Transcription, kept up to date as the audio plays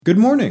Good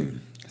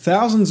morning!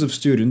 Thousands of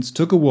students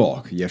took a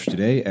walk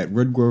yesterday at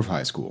Woodgrove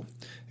High School.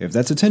 If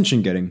that's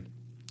attention-getting,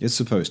 it's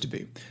supposed to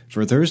be.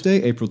 For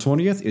Thursday, April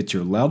 20th, it's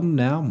your Loudoun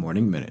Now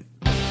Morning Minute.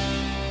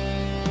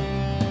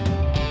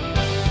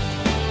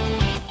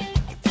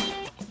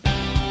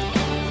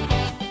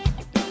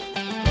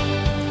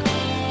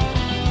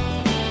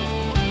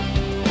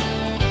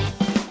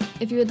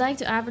 If you would like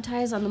to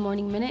advertise on the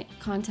Morning Minute,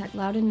 contact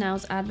Loudoun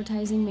Now's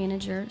advertising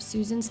manager,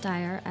 Susan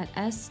Steyer, at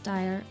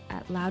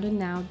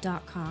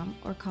ssteyer@loudounnow.com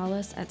or call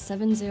us at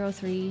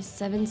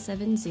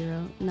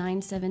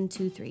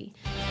 703-770-9723.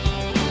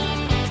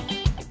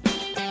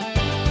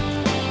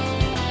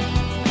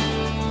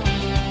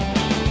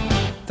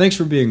 Thanks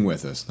for being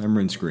with us. I'm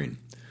Rence Green.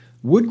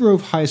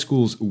 Woodgrove High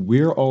School's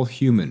We're All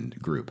Human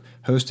group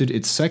hosted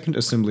its second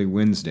assembly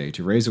Wednesday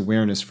to raise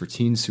awareness for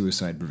teen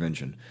suicide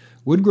prevention.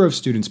 Woodgrove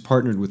students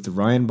partnered with the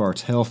Ryan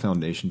Bartel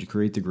Foundation to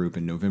create the group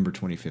in November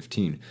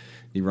 2015.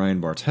 The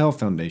Ryan Bartel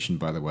Foundation,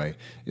 by the way,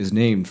 is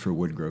named for a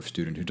Woodgrove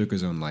student who took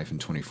his own life in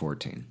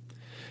 2014.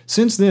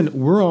 Since then,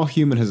 We're All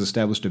Human has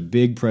established a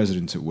big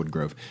presence at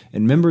Woodgrove,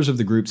 and members of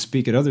the group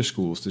speak at other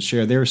schools to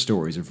share their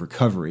stories of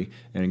recovery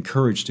and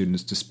encourage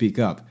students to speak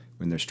up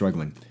when they're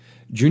struggling.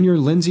 Junior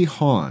Lindsay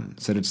Hahn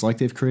said it's like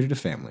they've created a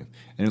family,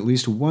 and at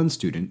least one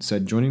student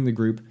said joining the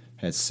group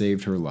has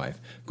saved her life.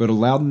 Go to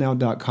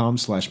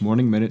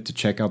loudounnow.com/morningminute to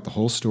check out the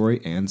whole story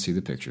and see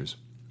the pictures.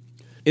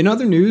 In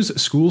other news,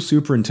 School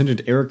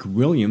Superintendent Eric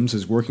Williams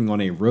is working on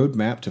a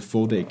roadmap to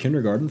full-day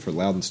kindergarten for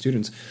Loudoun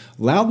students.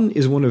 Loudoun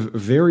is one of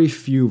very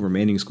few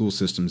remaining school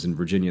systems in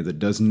Virginia that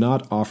does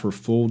not offer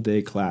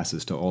full-day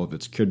classes to all of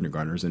its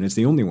kindergartners, and it's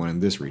the only one in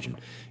this region.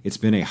 It's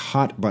been a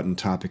hot-button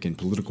topic in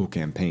political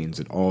campaigns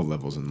at all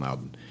levels in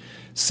Loudoun.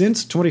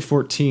 Since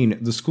 2014,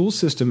 the school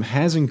system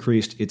has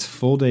increased its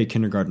full-day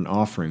kindergarten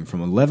offering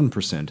from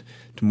 11%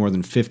 to more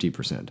than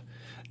 50%.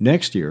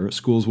 Next year,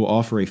 schools will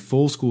offer a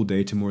full school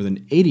day to more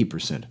than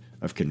 80%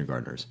 of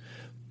kindergartners.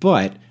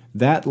 But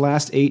that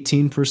last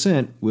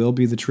 18% will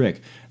be the trick.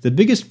 The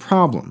biggest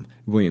problem,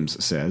 Williams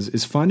says,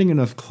 is finding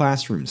enough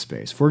classroom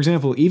space. For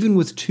example, even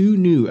with 2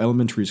 new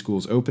elementary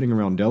schools opening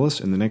around Dulles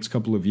in the next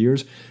couple of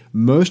years,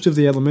 most of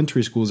the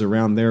elementary schools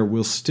around there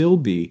will still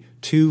be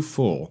too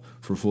full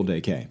for full-day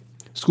K.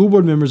 School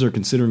board members are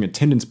considering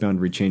attendance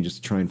boundary changes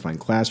to try and find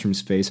classroom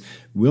space.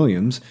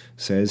 Williams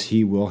says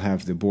he will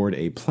have the board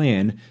a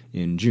plan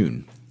in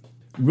June.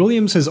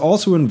 Williams has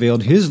also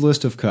unveiled his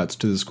list of cuts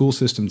to the school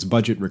system's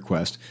budget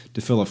request to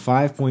fill a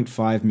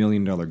 $5.5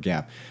 million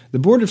gap. The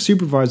Board of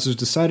Supervisors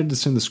decided to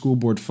send the school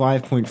board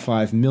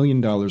 $5.5 million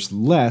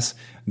less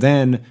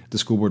than the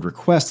school board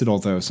requested,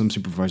 although some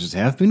supervisors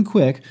have been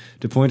quick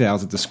to point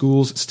out that the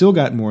schools still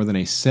got more than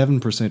a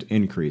 7%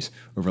 increase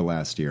over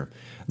last year.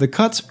 The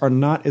cuts are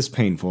not as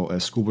painful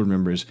as school board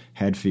members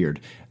had feared.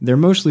 They're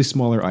mostly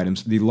smaller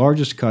items. The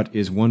largest cut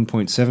is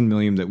 $1.7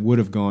 million that would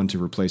have gone to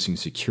replacing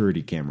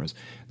security cameras.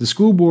 The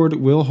school board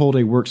will hold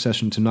a work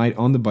session tonight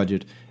on the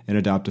budget and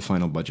adopt a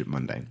final budget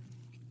Monday.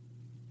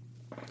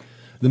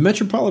 The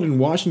Metropolitan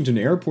Washington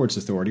Airports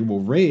Authority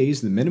will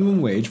raise the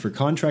minimum wage for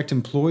contract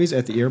employees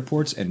at the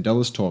airports and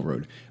Dulles Toll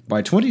Road.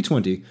 By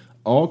 2020,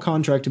 all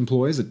contract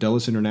employees at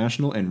Dulles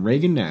International and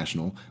Reagan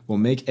National will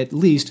make at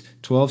least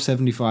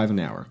 $12.75 an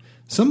hour.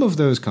 Some of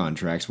those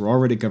contracts were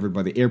already covered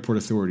by the Airport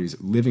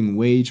Authority's Living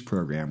Wage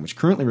program, which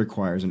currently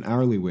requires an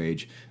hourly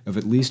wage of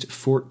at least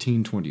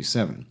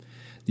 $14.27.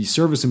 The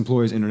Service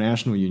Employees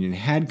International Union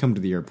had come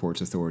to the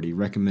Airports Authority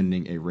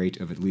recommending a rate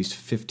of at least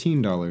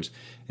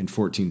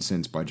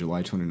 $15.14 by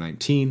July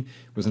 2019,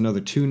 with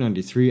another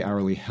 $2.93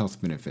 hourly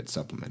health benefit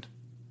supplement.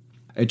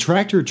 A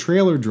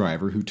tractor-trailer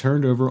driver who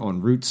turned over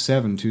on Route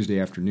 7 Tuesday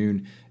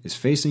afternoon is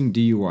facing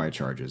DUI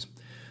charges.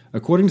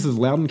 According to the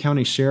Loudoun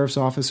County Sheriff's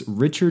Office,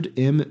 Richard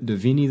M.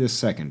 Davini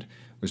II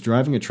was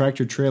driving a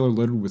tractor-trailer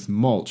loaded with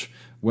mulch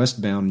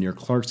westbound near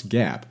Clark's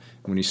Gap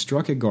when he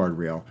struck a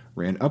guardrail,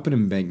 ran up an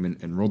embankment,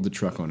 and rolled the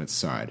truck on its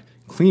side.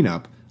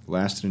 Cleanup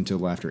lasted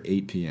until after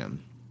 8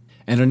 p.m.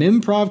 And an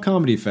improv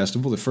comedy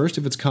festival, the first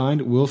of its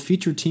kind, will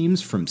feature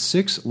teams from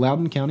 6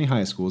 Loudoun County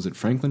high schools at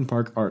Franklin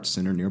Park Arts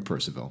Center near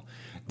Purcellville.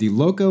 The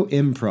Loco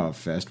Improv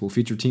Fest will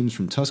feature teams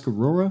from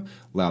Tuscarora,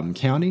 Loudoun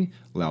County,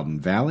 Loudoun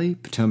Valley,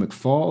 Potomac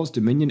Falls,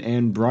 Dominion,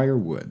 and Briar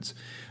Woods.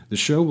 The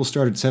show will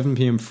start at 7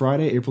 p.m.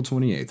 Friday, April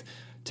 28th.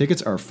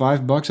 Tickets are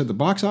 $5 at the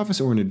box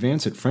office or in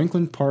advance at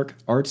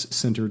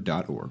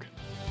franklinparkartscenter.org.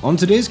 On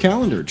today's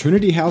calendar,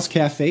 Trinity House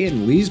Cafe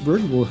in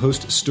Leesburg will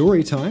host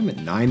Story Time at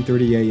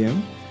 9:30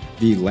 a.m.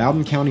 The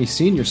Loudoun County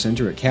Senior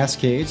Center at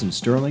Cascades in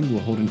Sterling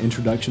will hold an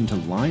introduction to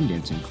line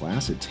dancing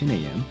class at 10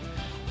 a.m.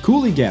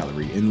 Cooley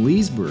Gallery in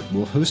Leesburg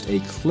will host a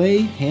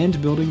clay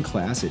hand-building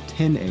class at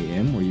 10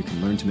 a.m. where you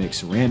can learn to make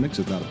ceramics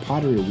without a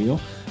pottery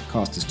wheel.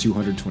 Cost is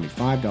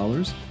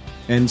 $225.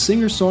 And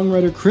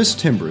singer-songwriter Chris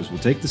Timbers will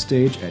take the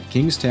stage at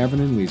King's Tavern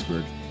in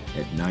Leesburg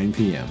at 9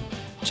 p.m.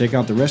 Check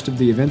out the rest of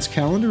the events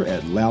calendar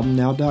at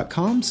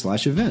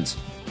loudounnow.com/events.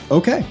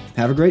 Okay,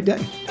 have a great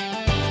day.